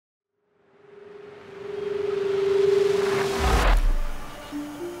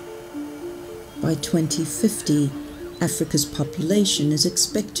By 2050, Africa's population is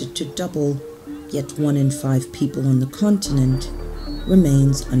expected to double, yet 1 in 5 people on the continent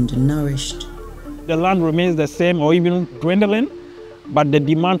remains undernourished. The land remains the same or even dwindling, but the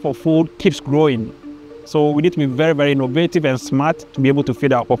demand for food keeps growing. So we need to be very, very innovative and smart to be able to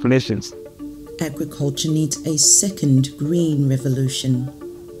feed our populations. Agriculture needs a second green revolution.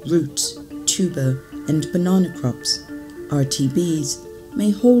 Roots, tuber, and banana crops, RTBs, may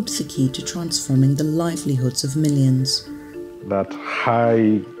hold the key to transforming the livelihoods of millions. That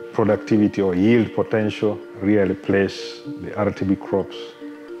high productivity or yield potential really place the RTB crops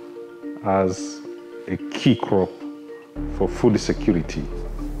as a key crop for food security.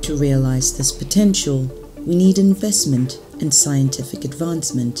 To realize this potential, we need investment and scientific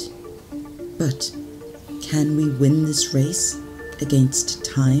advancement. But can we win this race against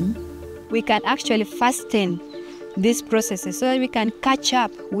time? We can actually fasten these processes so that we can catch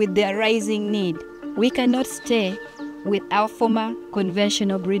up with their rising need. We cannot stay with our former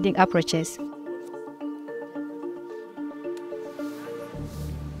conventional breeding approaches.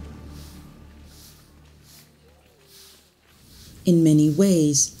 In many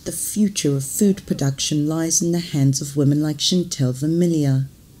ways, the future of food production lies in the hands of women like Chantale Vumilia.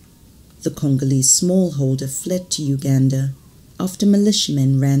 The Congolese smallholder fled to Uganda after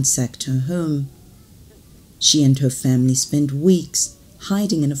militiamen ransacked her home. She and her family spent weeks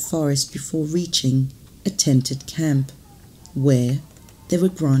hiding in a forest before reaching a tented camp, where they were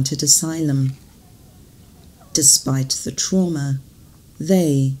granted asylum. Despite the trauma,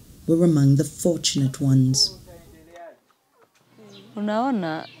 they were among the fortunate ones.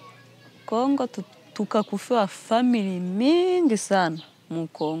 Unaona, Kongo tukakufiwa family mingi sana mu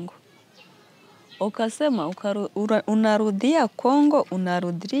Kongo. Ukasema unarudia Kongo,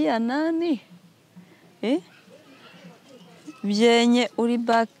 unarudia nani? Vyenye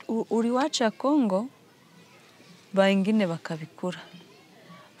uliwacha Kongo, baingine bakabikura.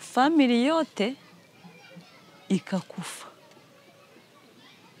 Family yote ikakufa.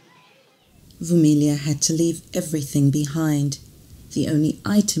 Vumilia had to leave everything behind. The only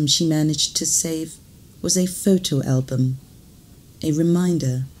item she managed to save was a photo album, a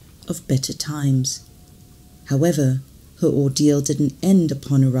reminder of better times. However, her ordeal didn't end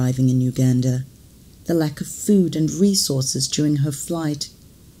upon arriving in Uganda. The lack of food and resources during her flight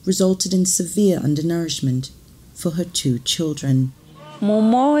resulted in severe undernourishment for her 2 children.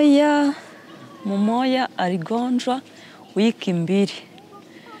 Mumoya aligonjwa wiki mbili.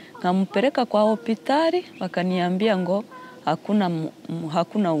 Nampeleka kwa hospitali, wakaniambia ngo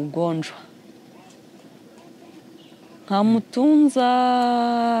hakuna ugonjwa. Hamtunza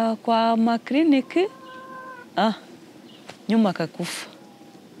kwa makliniki, nyuma kakufa.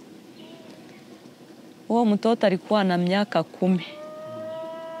 Huo mtoto alikuwa na miaka 10.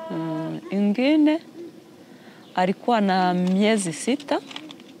 Ingine alikuwa na miezi 6.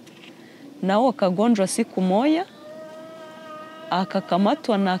 Na huo kagonjwa siku moja,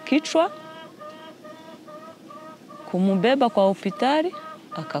 akakamatwa na kichwa, kumubeba kwa hospitali,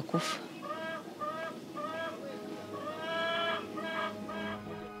 akakufa.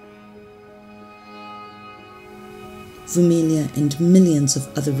 Vumilia and millions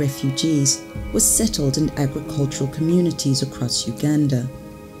of other refugees were settled in agricultural communities across Uganda,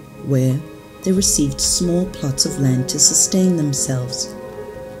 where they received small plots of land to sustain themselves.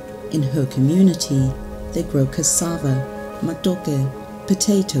 In her community, they grow cassava, matoke,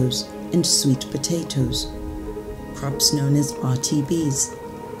 potatoes, and sweet potatoes, crops known as RTBs,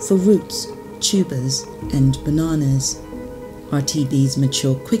 for roots, tubers, and bananas. RTBs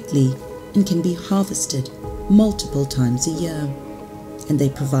mature quickly and can be harvested multiple times a year, and they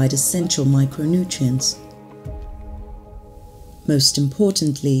provide essential micronutrients. Most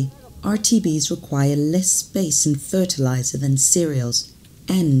importantly, RTBs require less space and fertilizer than cereals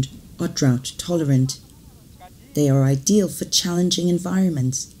and are drought tolerant. They are ideal for challenging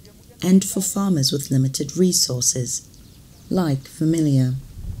environments and for farmers with limited resources, like Vumilia.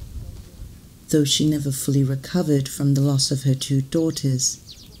 Though she never fully recovered from the loss of her 2 daughters,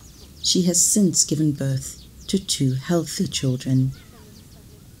 she has since given birth to 2 healthy children.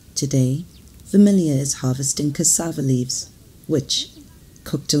 Today, Vumilia is harvesting cassava leaves, which,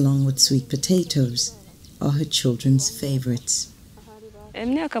 cooked along with sweet potatoes, are her children's favorites.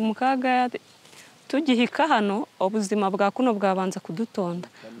 Emyaka mukaga tugihika hano obuzima bwa kuno bwabanza kudutonda.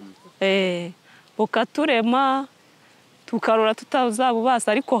 Bukaturema tukarora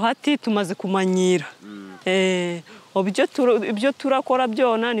tutazabubasa ariko hati tumaze kumanyira. ibyo turakora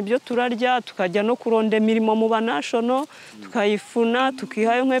byona nibyo turarya tukajya no kuronda imirimo mu banashono tukayifuna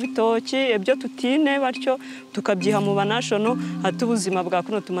tukihayo nk'ebitoki ibyo tutine batyo tukabyiha mu banashono ati ubuzima bwa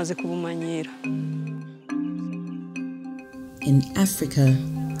kuno tumaze kubumanyira. In Africa,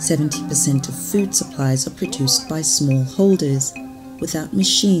 70% of food supplies are produced by smallholders without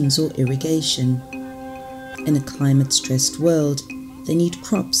machines or irrigation. In a climate-stressed world, they need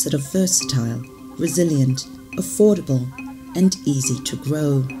crops that are versatile, resilient, affordable, and easy to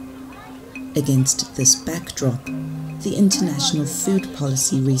grow. Against this backdrop, the International Food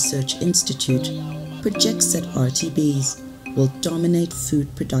Policy Research Institute projects that RTBs will dominate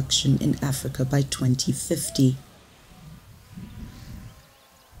food production in Africa by 2050.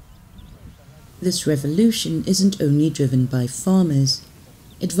 This revolution isn't only driven by farmers.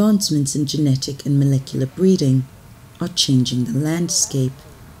 Advancements in genetic and molecular breeding are changing the landscape.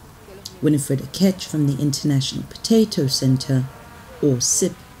 Winifred Akech from the International Potato Center, or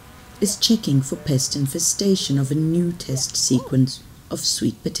SIP, is checking for pest infestation of a new test sequence of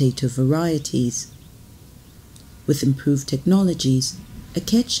sweet potato varieties. With improved technologies,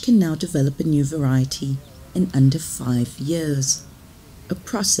 Akech can now develop a new variety in under 5 years, a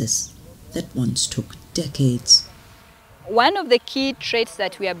process that once took decades. One of the key traits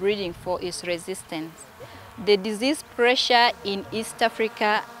that we are breeding for is resistance. The disease pressure in East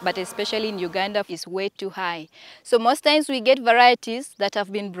Africa, but especially in Uganda, is way too high. So most times we get varieties that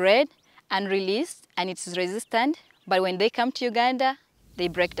have been bred and released and it's resistant, but when they come to Uganda, they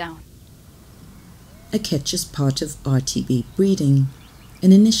break down. Akech is part of RTB Breeding,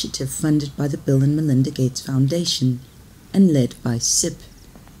 an initiative funded by the Bill and Melinda Gates Foundation and led by SIP.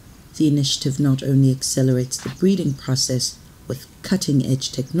 The initiative not only accelerates the breeding process with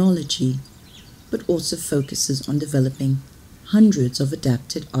cutting-edge technology, but also focuses on developing hundreds of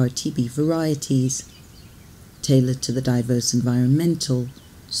adapted RTB varieties, tailored to the diverse environmental,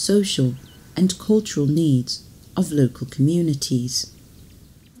 social, and cultural needs of local communities.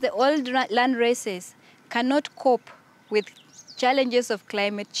 The old land races cannot cope with challenges of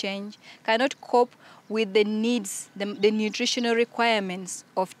climate change, cannot cope with the needs, the nutritional requirements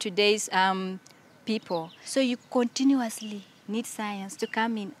of today's people. So you continuously need science to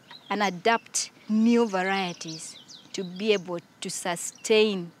come in and adapt new varieties to be able to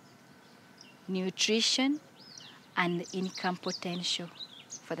sustain nutrition and income potential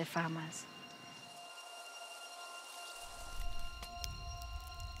for the farmers.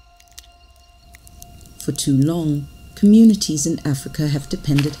 For too long, communities in Africa have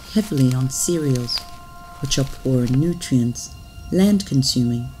depended heavily on cereals, which are poor in nutrients,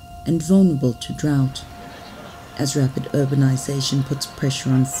 land-consuming, and vulnerable to drought. As rapid urbanization puts pressure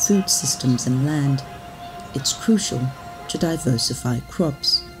on food systems and land, it's crucial to diversify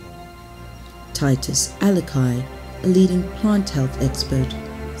crops. Titus Alakai, a leading plant health expert,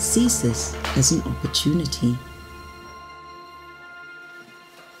 sees this as an opportunity.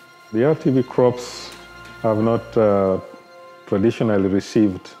 The RTB crops have not traditionally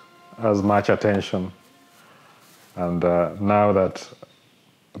received as much attention. And now that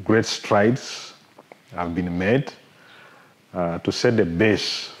great strides have been made to set the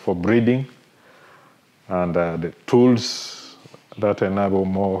base for breeding and the tools that enable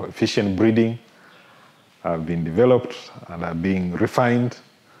more efficient breeding have been developed and are being refined,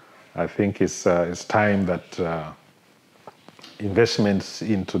 I think it's time that investments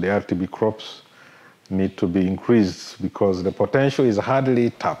into the RTB crops need to be increased because the potential is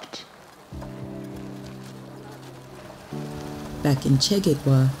hardly tapped. Back in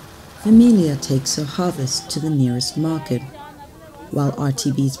Chegedwa, Vumilia takes her harvest to the nearest market. While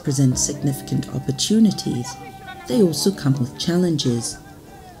RTBs present significant opportunities, they also come with challenges.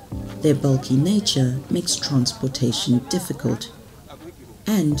 Their bulky nature makes transportation difficult,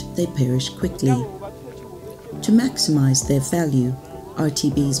 and they perish quickly. To maximize their value,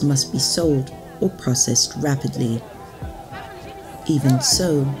 RTBs must be sold or processed rapidly. Even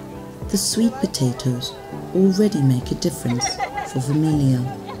so, the sweet potatoes already make a difference for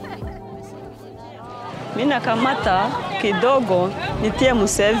Vumilia. Mina kamata kidogo nitie mu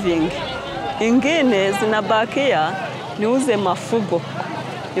saving. Ingine zinabakia niuze mafugo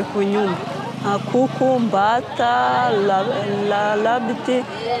ya kunyumba. Kuku, mbata, labiti,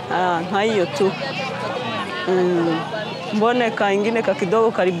 hayo tu. Mbone ka ingine ka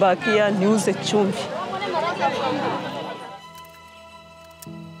kidogo karibakia niuze chumvi.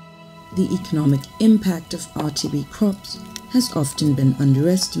 The economic impact of RTB crops has often been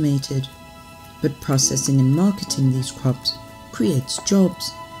underestimated, but processing and marketing these crops creates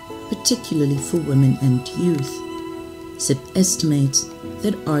jobs, particularly for women and youth. SIP estimates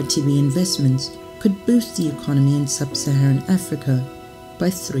that RTB investments could boost the economy in sub-Saharan Africa by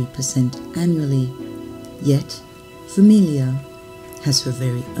 3% annually. Yet, Vumilia has her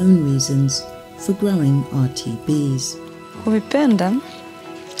very own reasons for growing RTBs. Kuvipenda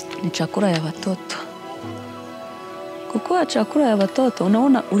ni chakula ya watoto. Kukua chakula ya watoto,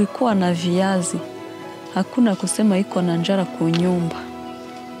 unaona ulikuwa na viazi. Hakuna kusema iko na njara kunyumba.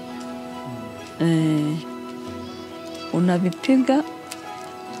 Unavipiga,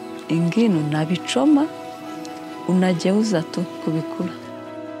 ingine unavichoma, unajeuza tu kubikula.